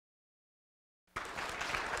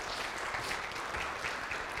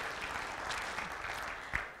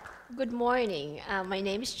Good morning. My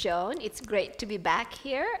name is Joan. It's great to be back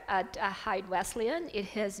here at Hyde Wesleyan. It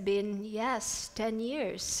has been, yes, 10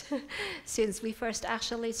 years since we first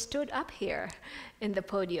actually stood up here in the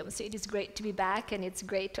podium. So it is great to be back, and it's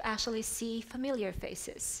great to actually see familiar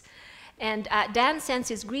faces. And Dan sends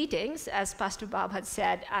his greetings. As Pastor Bob had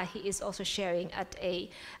said, he is also sharing at a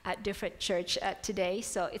different church today.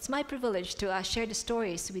 So it's my privilege to share the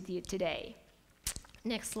stories with you today.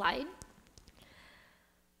 Next slide.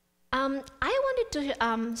 I wanted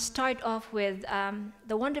to start off with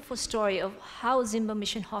the wonderful story of how Zimba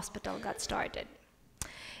Mission Hospital got started.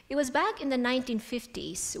 It was back in the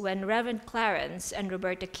 1950s when Reverend Clarence and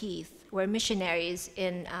Roberta Keith were missionaries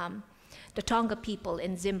in the Tonga people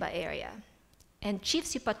in Zimba area. And Chief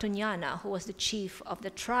Sipatunyana, who was the chief of the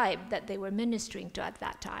tribe that they were ministering to at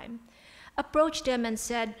that time, approached them and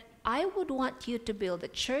said, "I would want you to build a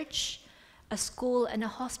church, a school, and a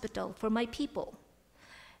hospital for my people."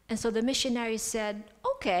 And so the missionaries said,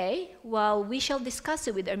 "Okay, well, we shall discuss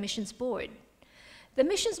it with our missions board." The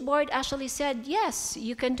missions board actually said, "Yes,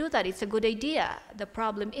 you can do that. It's a good idea. The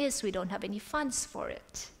problem is we don't have any funds for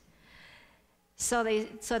it." So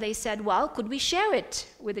they said, "Well, could we share it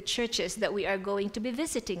with the churches that we are going to be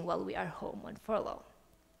visiting while we are home on furlough?"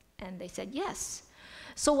 And they said, "Yes."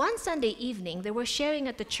 So one Sunday evening, they were sharing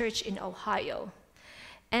at the church in Ohio.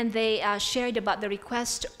 And they shared about the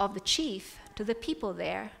request of the chief to the people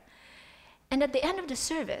there. And at the end of the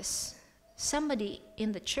service, somebody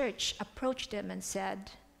in the church approached them and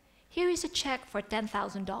said, "Here is a check for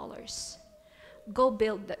 $10,000. Go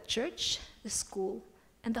build the church, the school,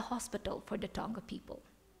 and the hospital for the Tonga people."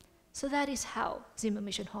 So that is how Zimba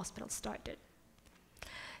Mission Hospital started.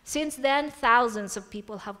 Since then, thousands of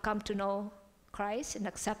people have come to know Christ and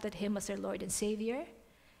accepted him as their Lord and Savior,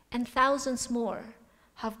 and thousands more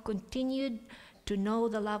have continued to know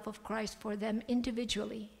the love of Christ for them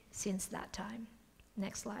individually since that time.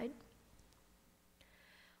 Next slide.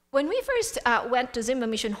 When we first went to Zimba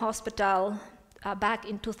Mission Hospital back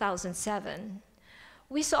in 2007,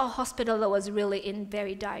 we saw a hospital that was really in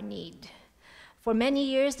very dire need. For many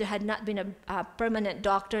years, there had not been a permanent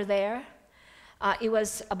doctor there. It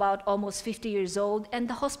was about almost 50 years old, and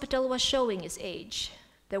the hospital was showing its age.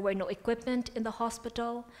 There were no equipment in the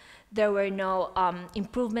hospital. There were no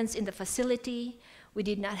improvements in the facility. We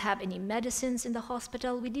did not have any medicines in the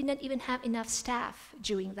hospital. We did not even have enough staff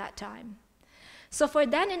during that time. So for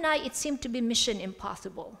Dan and I, it seemed to be mission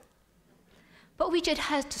impossible. But we just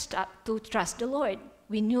had to stop to trust the Lord.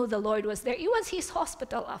 We knew the Lord was there. It was his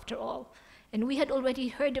hospital after all. And we had already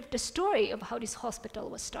heard of the story of how this hospital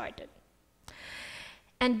was started.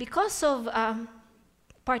 And because of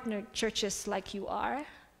partner churches like you are,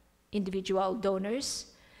 individual donors,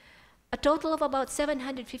 a total of about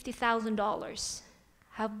 $750,000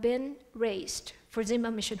 have been raised for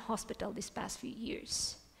Zimba Mission Hospital this past few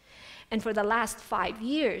years. And for the last 5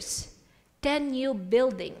 years, 10 new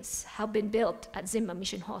buildings have been built at Zimba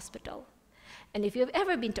Mission Hospital. And if you've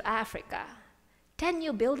ever been to Africa, 10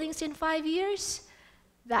 new buildings in 5 years,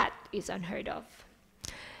 that is unheard of.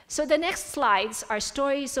 So the next slides are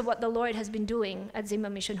stories of what the Lord has been doing at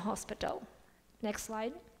Zimba Mission Hospital. Next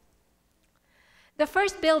slide. The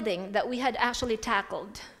first building that we had actually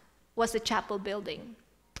tackled was the chapel building.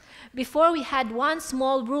 Before, we had one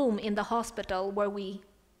small room in the hospital where we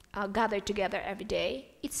gathered together every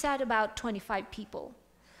day. It sat about 25 people.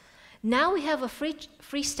 Now we have a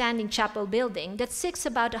freestanding chapel building that sits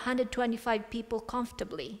about 125 people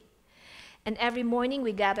comfortably. And every morning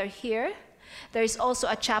we gather here. There is also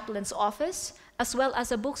a chaplain's office, as well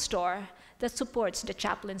as a bookstore that supports the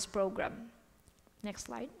chaplain's program. Next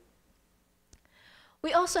slide.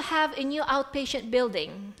 We also have a new outpatient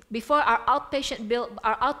building. Before, our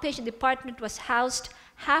outpatient department was housed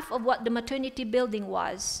half of what the maternity building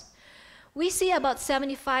was. We see about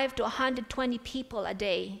 75 to 120 people a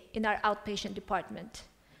day in our outpatient department.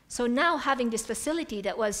 So now, having this facility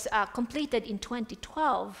that was completed in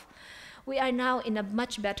 2012, we are now in a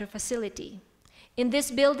much better facility. In this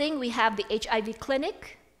building, we have the HIV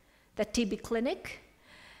clinic, the TB clinic,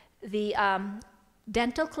 the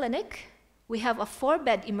dental clinic. We have a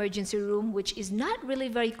 4-bed emergency room, which is not really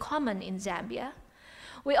very common in Zambia.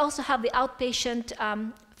 We also have the outpatient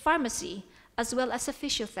pharmacy, as well as a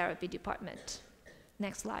physiotherapy department.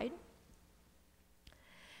 Next slide.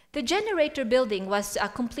 The generator building was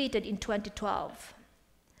completed in 2012.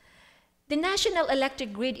 The national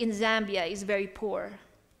electric grid in Zambia is very poor.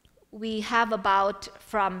 We have about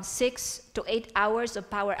from 6 to 8 hours of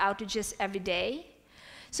power outages every day.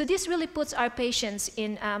 So this really puts our patients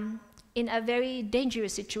in a very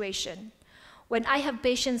dangerous situation. When I have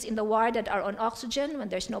patients in the ward that are on oxygen, when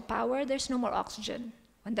there's no power, there's no more oxygen.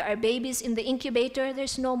 When there are babies in the incubator,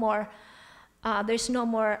 there's no more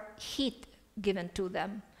heat given to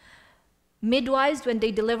them. Midwives, when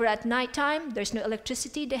they deliver at nighttime, there's no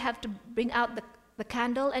electricity. They have to bring out the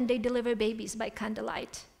candle, and they deliver babies by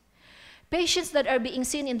candlelight. Patients that are being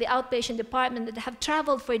seen in the outpatient department that have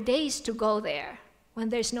traveled for days to go there, when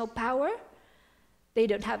there's no power, they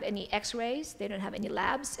don't have any x-rays, they don't have any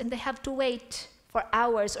labs, and they have to wait for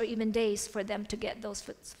hours or even days for them to get those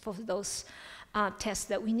tests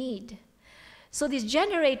that we need. So this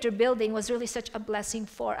generator building was really such a blessing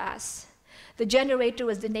for us. The generator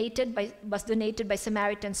was donated by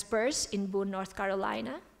Samaritan Spurs in Boone, North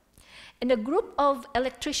Carolina. And a group of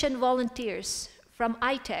electrician volunteers from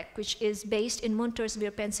ITEC, which is based in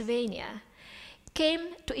Montoursville, Pennsylvania,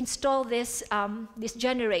 came to install this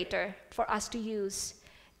generator for us to use.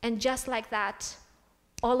 And just like that,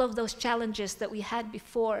 all of those challenges that we had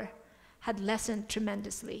before had lessened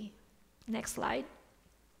tremendously. Next slide.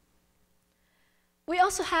 We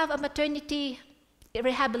also have a maternity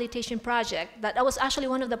rehabilitation project. That was actually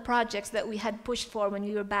one of the projects that we had pushed for when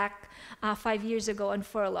we were back 5 years ago on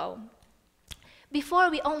furlough. Before,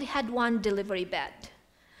 we only had one delivery bed.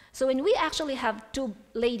 So when we actually have two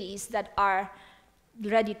ladies that are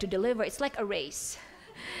ready to deliver, it's like a race.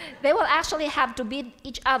 They will actually have to beat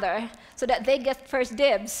each other so that they get first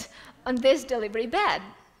dibs on this delivery bed.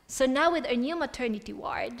 So now with our new maternity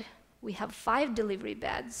ward, we have 5 delivery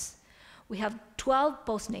beds. We have 12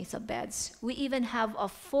 postnatal beds. We even have a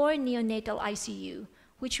 4 neonatal ICU,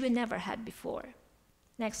 which we never had before.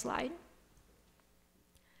 Next slide.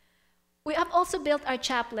 We have also built our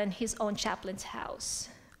chaplain his own chaplain's house.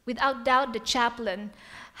 Without doubt, the chaplain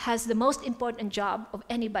has the most important job of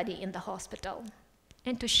anybody in the hospital.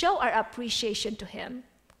 And to show our appreciation to him,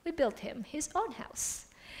 we built him his own house.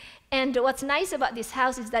 And what's nice about this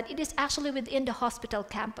house is that it is actually within the hospital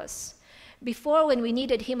campus. Before, when we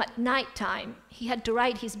needed him at nighttime, he had to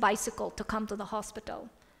ride his bicycle to come to the hospital.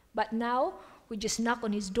 But now, we just knock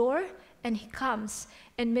on his door, and he comes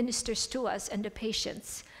and ministers to us and the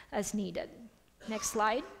patients as needed. Next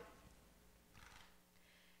slide.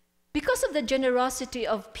 Because of the generosity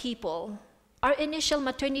of people, our initial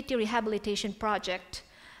maternity rehabilitation project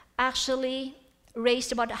actually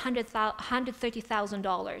raised about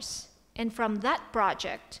 $130,000. And from that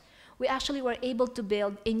project, we actually were able to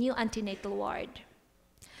build a new antenatal ward.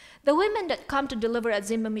 The women that come to deliver at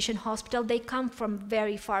Zimba Mission Hospital, they come from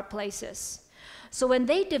very far places. So when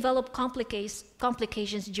they develop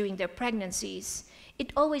complications during their pregnancies,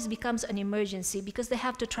 it always becomes an emergency because they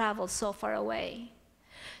have to travel so far away.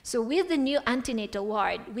 So with the new antenatal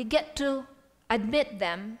ward, we get to admit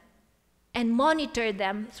them and monitor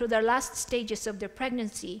them through the last stages of their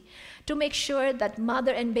pregnancy to make sure that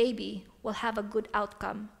mother and baby will have a good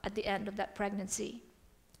outcome at the end of that pregnancy.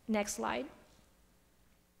 Next slide.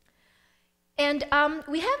 And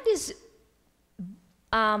we have this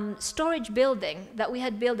storage building that we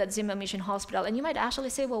had built at Zimba Mission Hospital. And you might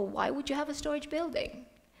actually say, well, why would you have a storage building?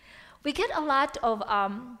 We get a lot of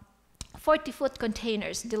 40-foot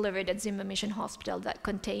containers delivered at Zimba Mission Hospital that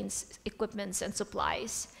contains equipments and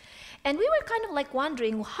supplies. And we were kind of like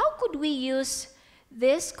wondering, how could we use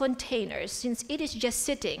these containers since it is just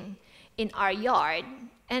sitting in our yard?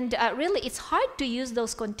 And really, it's hard to use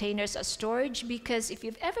those containers as storage because if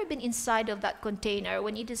you've ever been inside of that container,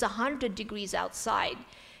 when it is 100 degrees outside,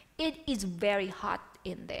 it is very hot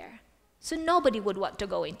in there. So nobody would want to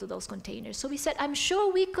go into those containers. So we said, I'm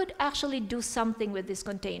sure we could actually do something with these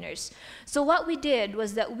containers. So what we did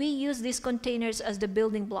was that we used these containers as the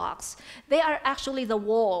building blocks. They are actually the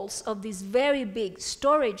walls of this very big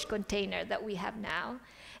storage container that we have now.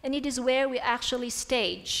 And it is where we actually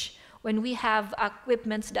stage. When we have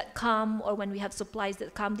equipments that come or when we have supplies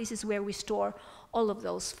that come, this is where we store all of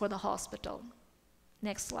those for the hospital.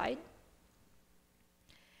 Next slide.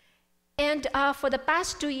 And for the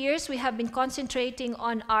past 2 years, we have been concentrating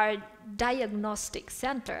on our diagnostic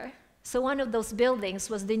center. So one of those buildings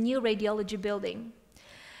was the new radiology building.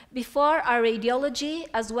 Before, our radiology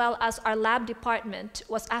as well as our lab department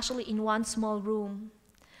was actually in one small room.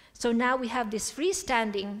 So now we have this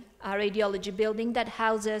freestanding radiology building that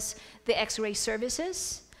houses the X-ray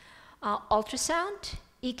services, ultrasound,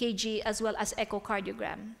 EKG, as well as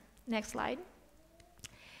echocardiogram. Next slide.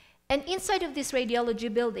 And inside of this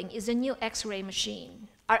radiology building is a new X-ray machine.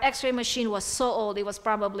 Our X-ray machine was so old, it was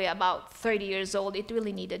probably about 30 years old. It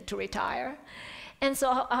really needed to retire. And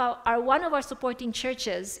so one of our supporting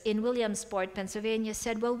churches in Williamsport, Pennsylvania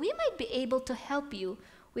said, well, we might be able to help you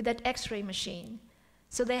with that X-ray machine.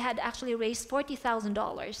 So they had actually raised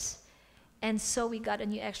 $40,000. And so we got a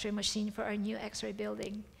new X-ray machine for our new X-ray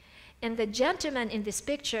building. And the gentleman in this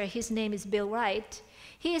picture, his name is Bill Wright.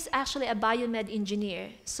 He is actually a biomed engineer,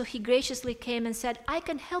 so he graciously came and said, I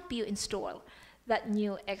can help you install that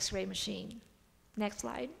new X-ray machine. Next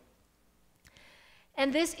slide.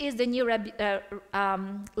 And this is the new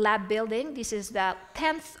lab building. This is the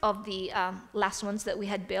 10th of the last ones that we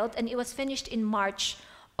had built, and it was finished in March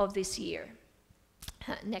of this year.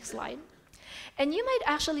 Next slide. And you might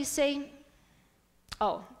actually say,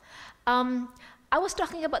 oh, I was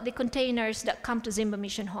talking about the containers that come to Zimba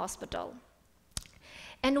Mission Hospital.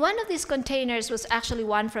 And one of these containers was actually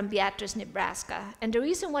one from Beatrice, Nebraska. And the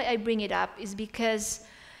reason why I bring it up is because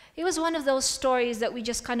it was one of those stories that we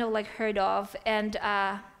just kind of like heard of. And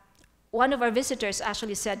one of our visitors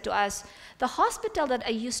actually said to us, the hospital that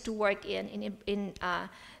I used to work in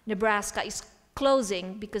Nebraska is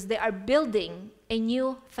closing because they are building a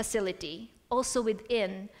new facility also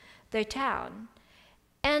within their town.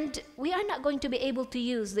 And we are not going to be able to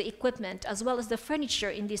use the equipment as well as the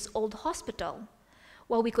furniture in this old hospital.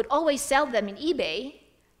 Well, we could always sell them in eBay,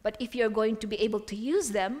 but if you're going to be able to use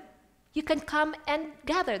them, you can come and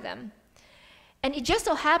gather them. And it just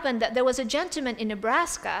so happened that there was a gentleman in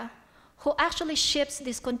Nebraska who actually ships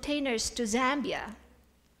these containers to Zambia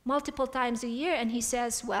multiple times a year, and he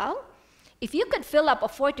says, well, if you could fill up a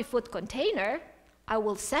 40-foot container, I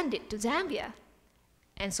will send it to Zambia.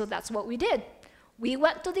 And so that's what we did. We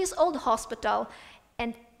went to this old hospital,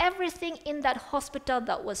 and everything in that hospital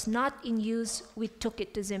that was not in use, we took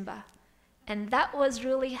it to Zimba. And that was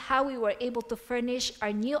really how we were able to furnish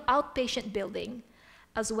our new outpatient building,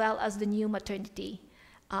 as well as the new maternity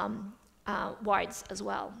wards as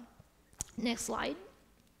well. Next slide.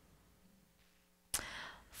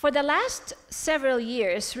 For the last several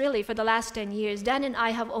years, really for the last 10 years, Dan and I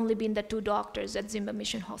have only been the 2 doctors at Zimba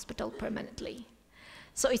Mission Hospital permanently.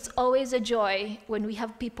 So it's always a joy when we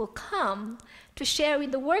have people come to share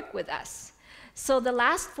in the work with us. So the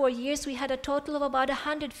last 4 years, we had a total of about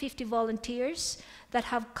 150 volunteers that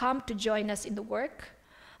have come to join us in the work.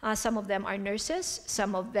 Some of them are nurses,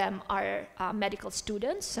 some of them are medical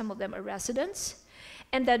students, some of them are residents.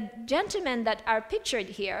 And the gentlemen that are pictured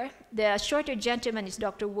here, the shorter gentleman is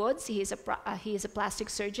Dr. Woods. He is a plastic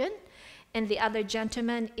surgeon. And the other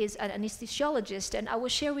gentleman is an anesthesiologist, and I will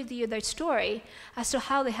share with you their story as to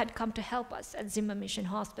how they had come to help us at Zimba Mission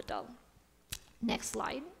Hospital. Next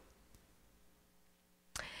slide.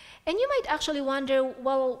 And you might actually wonder,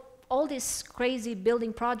 well, all these crazy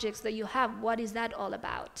building projects that you have, what is that all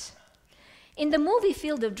about? In the movie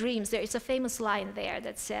Field of Dreams, there is a famous line there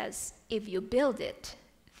that says, if you build it,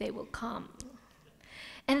 they will come.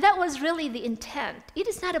 And that was really the intent. It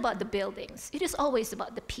is not about the buildings. It is always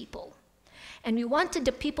about the people. And we wanted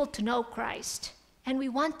the people to know Christ, and we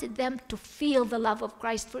wanted them to feel the love of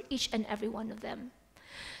Christ for each and every one of them.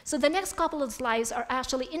 So the next couple of slides are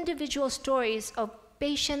actually individual stories of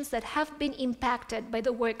patients that have been impacted by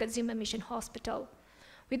the work at Zimba Mission Hospital.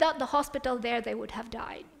 Without the hospital there, they would have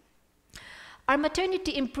died. Our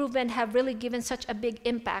maternity improvement have really given such a big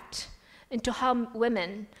impact into how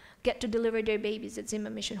women get to deliver their babies at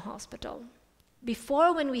Zimba Mission Hospital.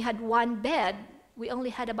 Before, when we had 1 bed, we only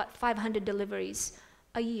had about 500 deliveries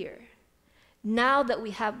a year. Now that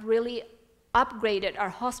we have really upgraded our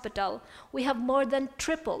hospital, we have more than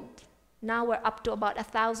tripled. Now we're up to about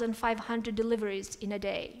 1,500 deliveries in a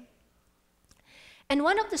day. And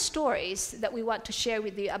one of the stories that we want to share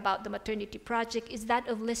with you about the maternity project is that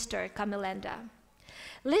of Lister Camilenda.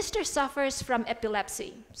 Lister suffers from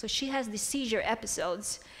epilepsy, so she has the seizure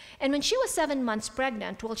episodes. And when she was 7 months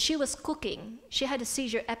pregnant, while she was cooking, she had a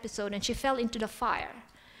seizure episode and she fell into the fire.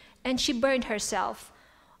 And she burned herself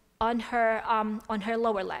on her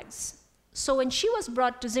lower legs. So when she was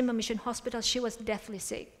brought to Zimba Mission Hospital, she was deathly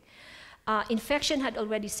sick. Infection had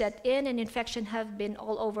already set in, and infection had been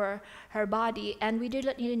all over her body, and we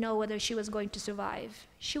didn't really know whether she was going to survive.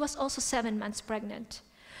 She was also 7 months pregnant.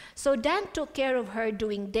 So Dan took care of her,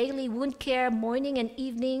 doing daily wound care, morning and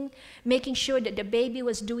evening, making sure that the baby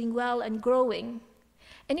was doing well and growing.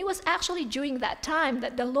 And it was actually during that time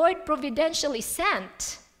that the Lord providentially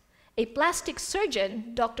sent a plastic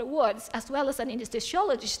surgeon, Dr. Woods, as well as an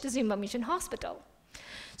anesthesiologist to Zimba Mission Hospital.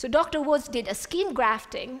 So Dr. Woods did a skin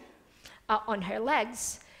grafting on her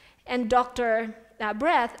legs, and Dr.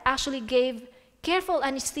 Breath actually gave careful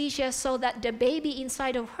anesthesia so that the baby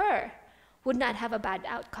inside of her would not have a bad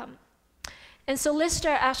outcome. And so Lister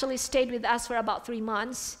actually stayed with us for about 3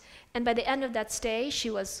 months, and by the end of that stay, she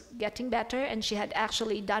was getting better, and she had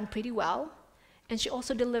actually done pretty well, and she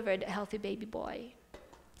also delivered a healthy baby boy.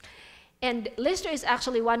 And Lister is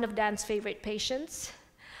actually one of Dan's favorite patients.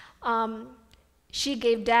 She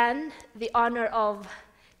gave Dan the honor of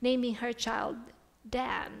naming her child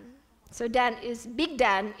Dan. So Big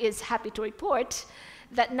Dan is happy to report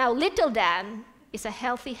that now little Dan is a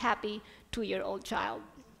healthy, happy 2-year-old child.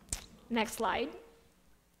 Next slide.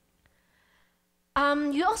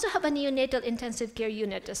 You also have a neonatal intensive care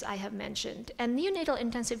unit, as I have mentioned, and neonatal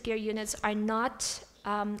intensive care units are not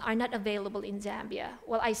available in Zambia.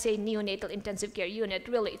 Well, I say neonatal intensive care unit,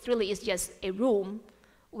 it really is just a room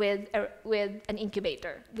with an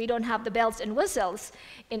incubator. We don't have the bells and whistles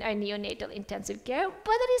in our neonatal intensive care,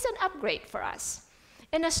 but it is an upgrade for us.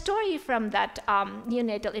 And a story from that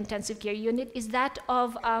neonatal intensive care unit is that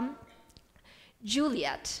of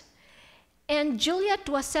Juliet. And Juliet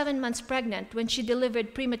was 7 months pregnant when she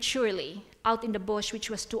delivered prematurely out in the bush, which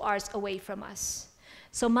was 2 hours away from us.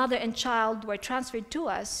 So mother and child were transferred to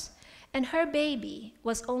us, and her baby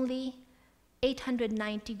was only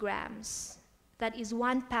 890 grams. That is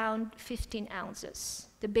 1 pound, 15 ounces.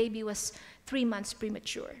 The baby was 3 months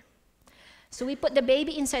premature. So we put the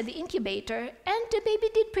baby inside the incubator, and the baby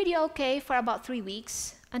did pretty okay for about 3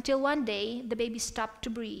 weeks, until one day the baby stopped to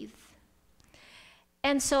breathe.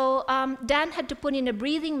 And so Dan had to put in a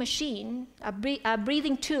breathing machine, a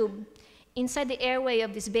breathing tube, inside the airway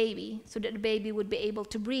of this baby so that the baby would be able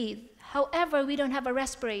to breathe. However, we don't have a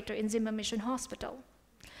respirator in Zimba Mission Hospital.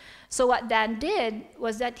 So what Dan did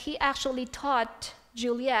was that he actually taught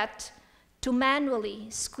Juliet to manually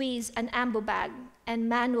squeeze an ambu bag and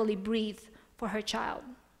manually breathe for her child.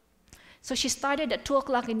 So she started at 2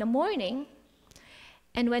 o'clock in the morning,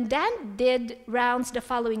 and when Dan did rounds the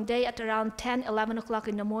following day at around 10, 11 o'clock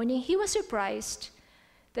in the morning, he was surprised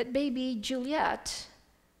that baby Juliet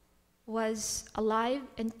was alive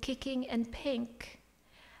and kicking and pink.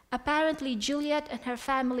 Apparently, Juliet and her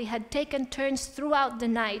family had taken turns throughout the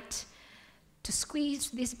night to squeeze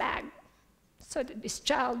this bag so that this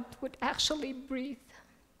child would actually breathe.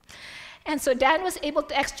 And so Dan was able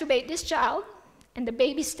to extubate this child, and the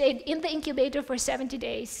baby stayed in the incubator for 70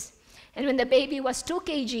 days. And when the baby was 2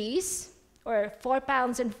 kgs, or 4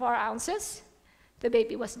 pounds and 4 ounces, the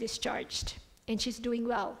baby was discharged. And she's doing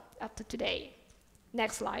well up to today.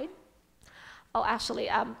 Next slide. Oh, actually,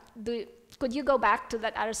 could you go back to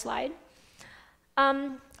that other slide?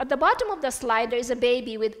 At the bottom of the slide, there is a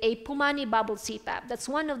baby with a Pumani bubble CPAP. That's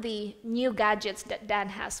one of the new gadgets that Dan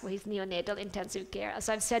has for his neonatal intensive care. As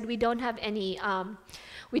I've said, we don't have any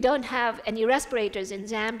respirators in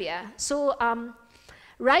Zambia. So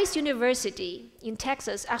Rice University in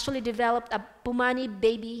Texas actually developed a Pumani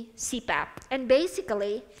baby CPAP. And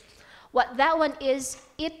basically, what that one is,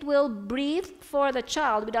 it will breathe for the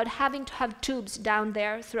child without having to have tubes down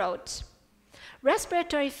their throats.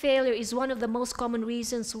 Respiratory failure is one of the most common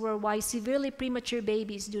reasons why severely premature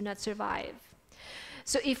babies do not survive.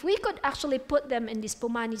 So if we could actually put them in this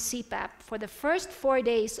Pumani CPAP for the first 4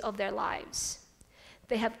 days of their lives,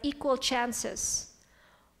 they have equal chances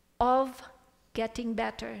of getting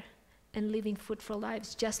better and living fruitful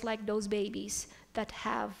lives, just like those babies that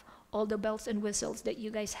have all the bells and whistles that you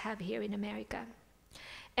guys have here in America.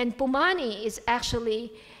 And Pumani is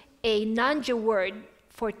actually a Nanja word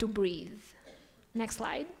for to breathe. Next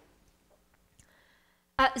slide.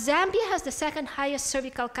 Zambia has the 2nd highest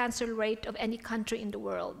cervical cancer rate of any country in the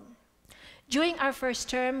world. During our first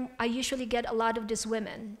term, I usually get a lot of these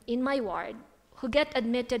women in my ward who get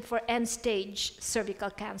admitted for end-stage cervical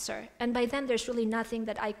cancer. And by then, there's really nothing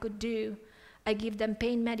that I could do. I give them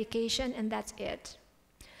pain medication, and that's it.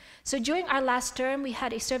 So during our last term, we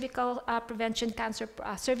had a cervical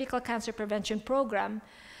cancer prevention program.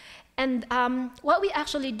 And what we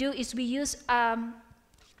actually do is we use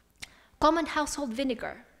common household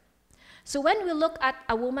vinegar. So when we look at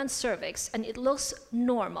a woman's cervix and it looks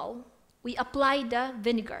normal, we apply the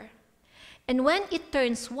vinegar. And when it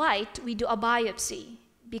turns white, we do a biopsy,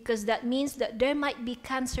 because that means that there might be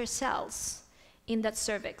cancer cells in that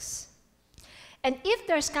cervix. And if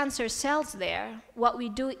there's cancer cells there, what we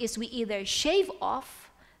do is we either shave off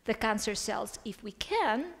the cancer cells if we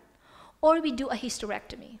can, or we do a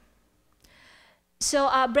hysterectomy. So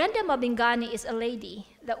Brenda Mabingani is a lady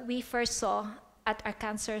that we first saw at our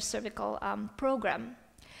cancer cervical program.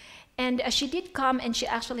 And she did come, and she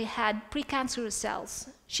actually had precancerous cells.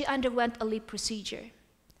 She underwent a lip procedure.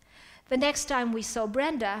 The next time we saw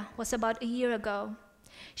Brenda was about a year ago.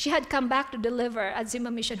 She had come back to deliver at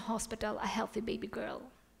Zimba Mission Hospital a healthy baby girl.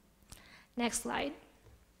 Next slide.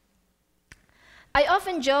 I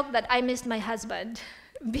often joke that I missed my husband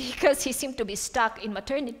because he seemed to be stuck in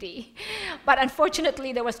maternity. But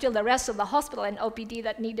unfortunately, there was still the rest of the hospital and OPD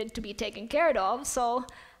that needed to be taken care of, so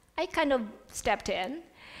I kind of stepped in.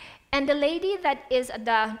 And the lady that is at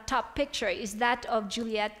the top picture is that of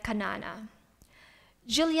Juliet Kanana.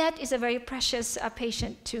 Juliet is a very precious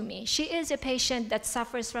patient to me. She is a patient that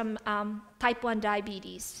suffers from type 1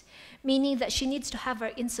 diabetes, meaning that she needs to have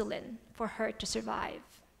her insulin for her to survive.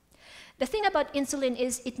 The thing about insulin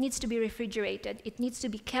is it needs to be refrigerated. It needs to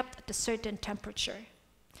be kept at a certain temperature.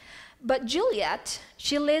 But Juliet,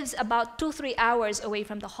 she lives about 2-3 hours away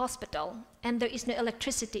from the hospital, and there is no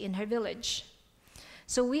electricity in her village.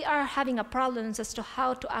 So we are having a problem as to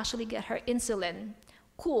how to actually get her insulin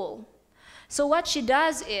cool. So what she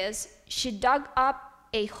does is she dug up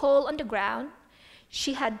a hole on the ground.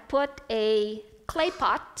 She had put a clay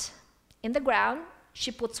pot in the ground.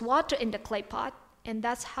 She puts water in the clay pot, and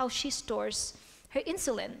that's how she stores her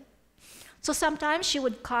insulin. So sometimes she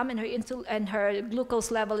would come and her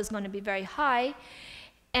glucose level is going to be very high,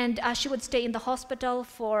 and she would stay in the hospital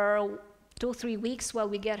for 2-3 weeks while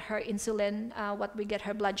we get her insulin, we get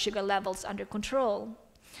her blood sugar levels under control.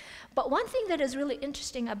 But one thing that is really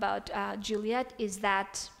interesting about Juliet is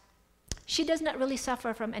that she does not really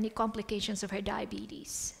suffer from any complications of her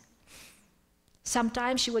diabetes.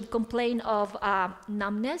 Sometimes she would complain of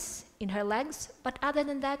numbness in her legs, but other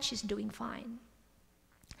than that, she's doing fine.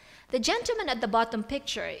 The gentleman at the bottom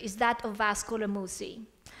picture is that of Vasco Ramusi.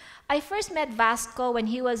 I first met Vasco when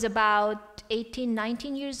he was about 18,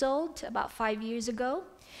 19 years old, about 5 years ago.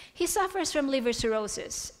 He suffers from liver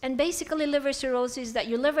cirrhosis. And basically liver cirrhosis is that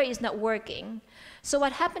your liver is not working. So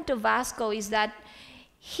what happened to Vasco is that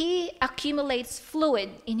he accumulates fluid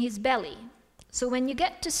in his belly. So when you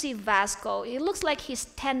get to see Vasco, it looks like he's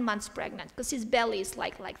 10 months pregnant because his belly is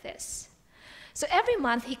like this. So every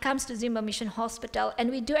month he comes to Zimba Mission Hospital and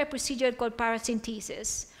we do a procedure called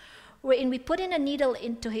paracentesis, wherein we put in a needle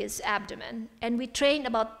into his abdomen and we drain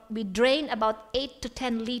about 8 to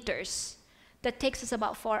 10 liters. That takes us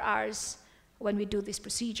about 4 hours when we do this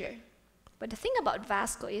procedure. But the thing about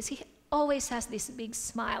Vasco is he always has this big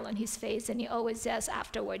smile on his face and he always says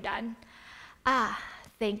after we're done,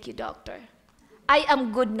 thank you, doctor. I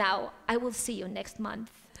am good now. I will see you next month.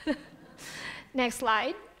 Next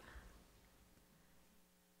slide.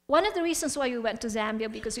 One of the reasons why we went to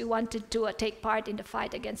Zambia because we wanted to take part in the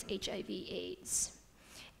fight against HIV/AIDS.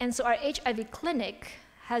 And so our HIV clinic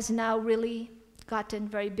has now really gotten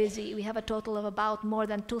very busy. We have a total of about more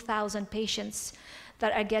than 2,000 patients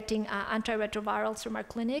that are getting antiretrovirals from our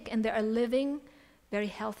clinic, and they are living very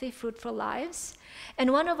healthy, fruitful lives.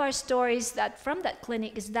 And one of our stories from that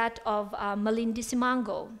clinic is that of Malindi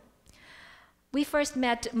Simango. We first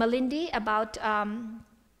met Malindi about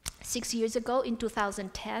 6 years ago in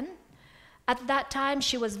 2010. At that time,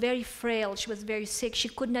 she was very frail. She was very sick. She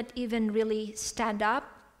could not even really stand up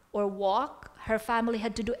or walk. Her family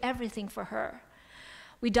had to do everything for her.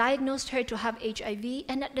 We diagnosed her to have HIV,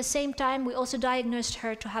 and at the same time, we also diagnosed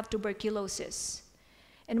her to have tuberculosis.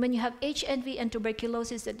 And when you have HIV and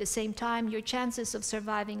tuberculosis at the same time, your chances of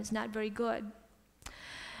surviving is not very good.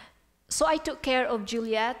 So I took care of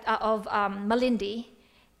Malindi,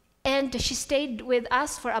 and she stayed with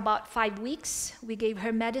us for about 5 weeks. We gave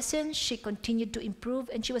her medicine. She continued to improve,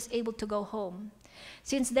 and she was able to go home.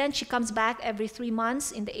 Since then, she comes back every 3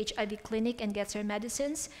 months in the HIV clinic and gets her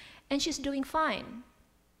medicines, and she's doing fine.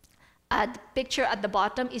 The picture at the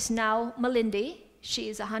bottom is now Malindi. She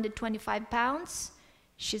is 125 pounds.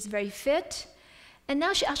 She's very fit. And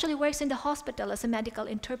now she actually works in the hospital as a medical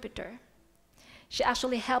interpreter. She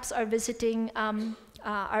actually helps our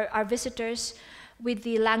our visitors with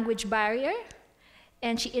the language barrier,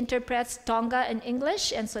 and she interprets Tonga and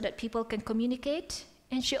English, and so that people can communicate.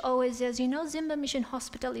 And she always says, you know, Zimba Mission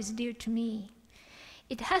Hospital is dear to me.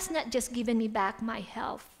 It has not just given me back my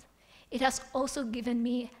health, it has also given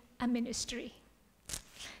me a ministry.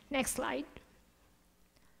 Next slide.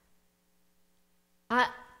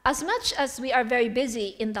 As much as we are very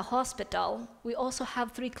busy in the hospital, we also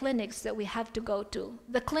have 3 clinics that we have to go to.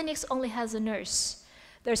 The clinics only has a nurse.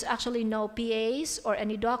 There's actually no PAs or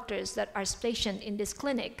any doctors that are stationed in this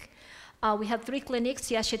clinic. We have 3 clinics,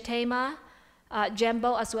 Yashetema,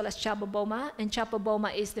 Jembo, as well as Chaboboma. And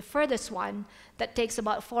Chaboboma is the furthest one that takes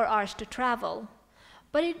about 4 hours to travel.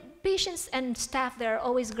 But patients and staff there are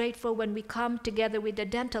always grateful when we come together with the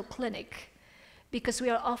dental clinic because we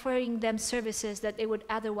are offering them services that they would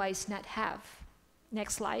otherwise not have.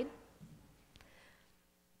 Next slide.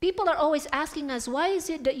 People are always asking us, why is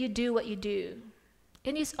it that you do what you do?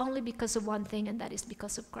 And it's only because of one thing, and that is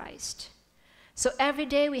because of Christ. So every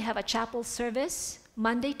day we have a chapel service,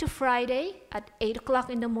 Monday to Friday at 8 o'clock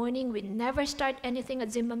in the morning. We never start anything at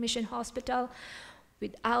Zimba Mission Hospital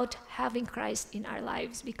without having Christ in our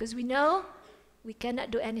lives, because we know we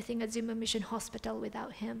cannot do anything at Zimba Mission Hospital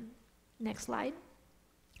without Him. Next slide.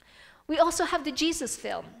 We also have the Jesus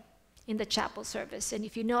film in the chapel service. And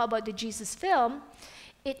if you know about the Jesus film,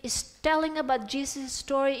 it is telling about Jesus'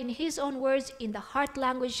 story in His own words in the heart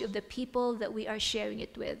language of the people that we are sharing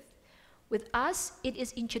it with. With us, it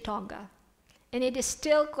is in Chitonga. And it is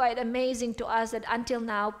still quite amazing to us that until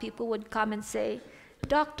now, people would come and say,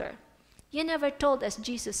 "Doctor, you never told us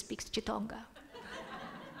Jesus speaks Chitonga."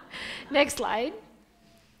 Next slide.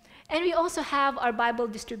 And we also have our Bible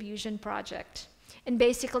distribution project. And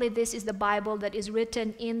basically, this is the Bible that is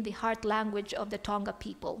written in the heart language of the Tonga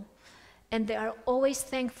people. And they are always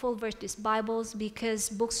thankful for these Bibles because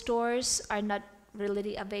bookstores are not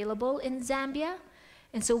readily available in Zambia.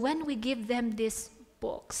 And so when we give them these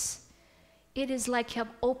books, it is like you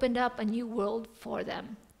have opened up a new world for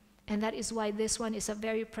them. And that is why this one is a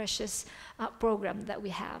very precious program that we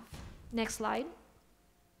have. Next slide.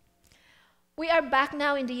 We are back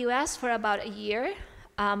now in the US for about a year.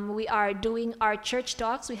 We are doing our church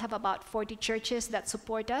talks. We have about 40 churches that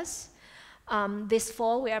support us. This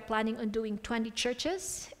fall, we are planning on doing 20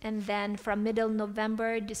 churches. And then from middle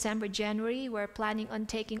November, December, January, we're planning on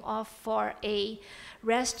taking off for a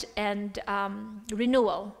rest and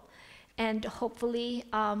renewal. And hopefully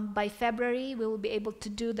by February, we will be able to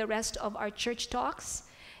do the rest of our church talks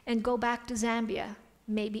and go back to Zambia,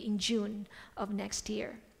 maybe in June of next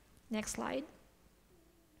year. Next slide.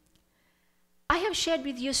 I have shared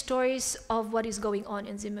with you stories of what is going on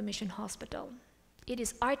in Zimba Mission Hospital. It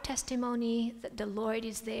is our testimony that the Lord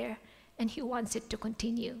is there and He wants it to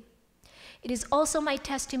continue. It is also my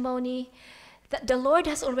testimony that the Lord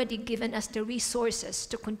has already given us the resources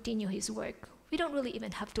to continue His work. We don't really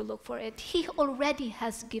even have to look for it. He already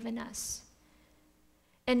has given us.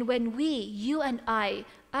 And when we, you and I,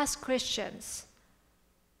 as Christians,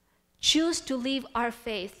 choose to live our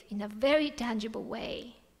faith in a very tangible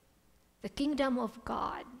way, the kingdom of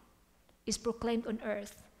God is proclaimed on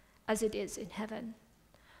earth as it is in heaven.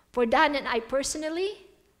 For Dan and I personally,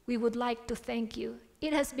 we would like to thank you.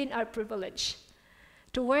 It has been our privilege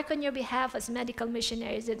to work on your behalf as medical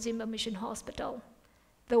missionaries at Zimba Mission Hospital.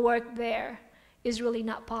 The work there is really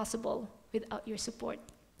not possible without your support.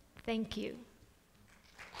 Thank you.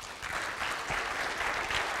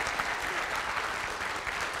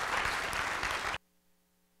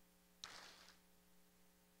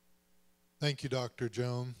 Thank you, Dr.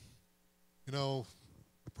 Joan. You know,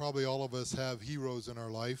 probably all of us have heroes in our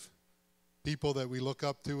life, people that we look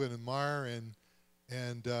up to and admire,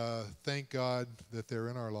 and thank God that they're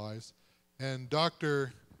in our lives. And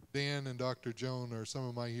Dr. Dan and Dr. Joan are some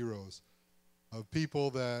of my heroes, of people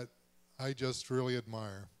that I just really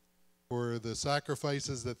admire for the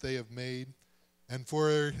sacrifices that they have made and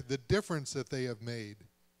for the difference that they have made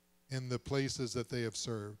in the places that they have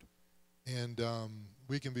served. And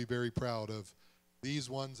we can be very proud of these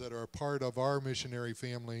ones that are a part of our missionary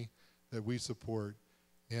family that we support.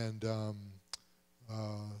 And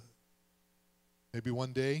maybe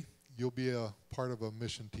one day you'll be a part of a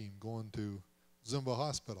mission team going to Zimba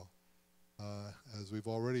Hospital, as we've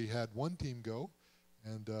already had one team go,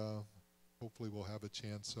 and hopefully we'll have a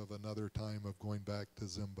chance of another time of going back to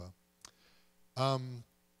Zimba.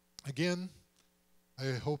 Again,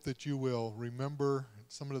 I hope that you will remember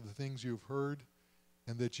some of the things you've heard,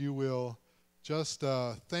 and that you will just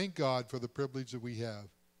thank God for the privilege that we have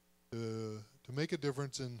to make a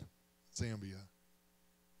difference in Zambia,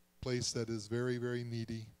 a place that is very, very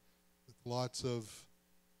needy, with a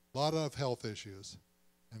lot of health issues.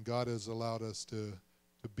 And God has allowed us to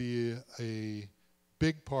be a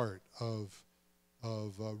big part of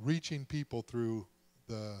reaching people through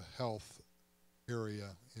the health area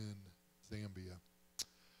in Zambia.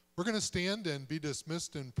 We're going to stand and be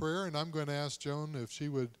dismissed in prayer, and I'm going to ask Joan if she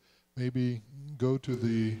would maybe go to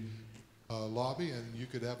the lobby, and you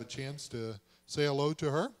could have a chance to say hello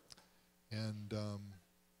to her and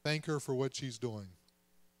thank her for what she's doing.